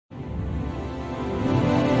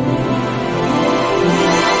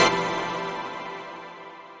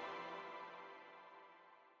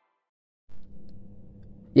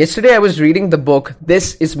Yesterday I was reading the book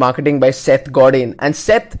This is Marketing by Seth Godin, and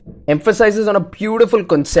Seth emphasizes on a beautiful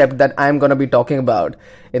concept that I'm going to be talking about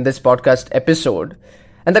in this podcast episode.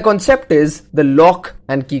 And the concept is the lock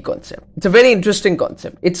and key concept. It's a very interesting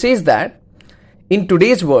concept. It says that in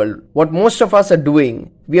today's world, what most of us are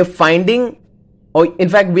doing, we are finding, or in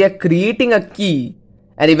fact we are creating a key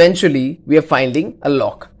and eventually we are finding a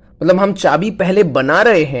lock. मतलब हम चाबी पहले बना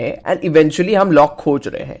रहे हैं and eventually हम lock खोज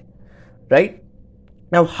रहे हैं, right?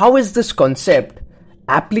 Now, how is this concept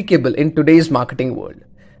applicable in today's marketing world?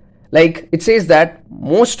 Like it says that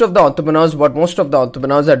most of the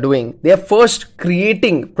entrepreneurs are doing, they are first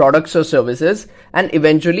creating products or services and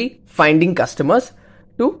eventually finding customers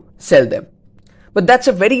to sell them. But that's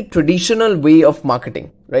a very traditional way of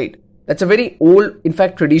marketing, right? That's a very old, in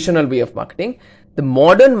fact, traditional way of marketing. The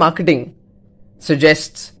modern marketing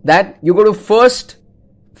suggests that you got to first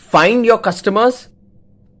find your customers,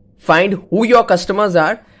 find who your customers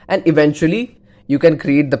are, and eventually you can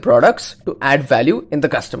create the products to add value in the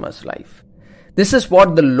customer's life. This is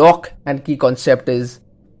what the lock and key concept is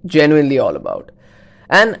genuinely all about.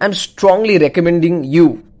 And I'm strongly recommending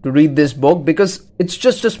you to read this book because it's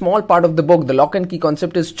just a small part of the book. The lock and key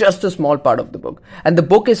concept is just a small part of the book. And the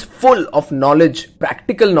book is full of knowledge,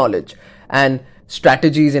 practical knowledge, and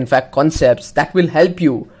strategies, in fact, concepts that will help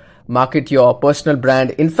you market your personal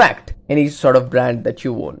brand, in fact, any sort of brand that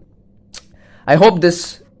you own. I hope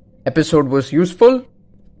this episode was useful.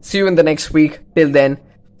 See you in the next week. Till then,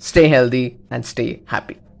 stay healthy and stay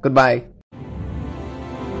happy. Goodbye.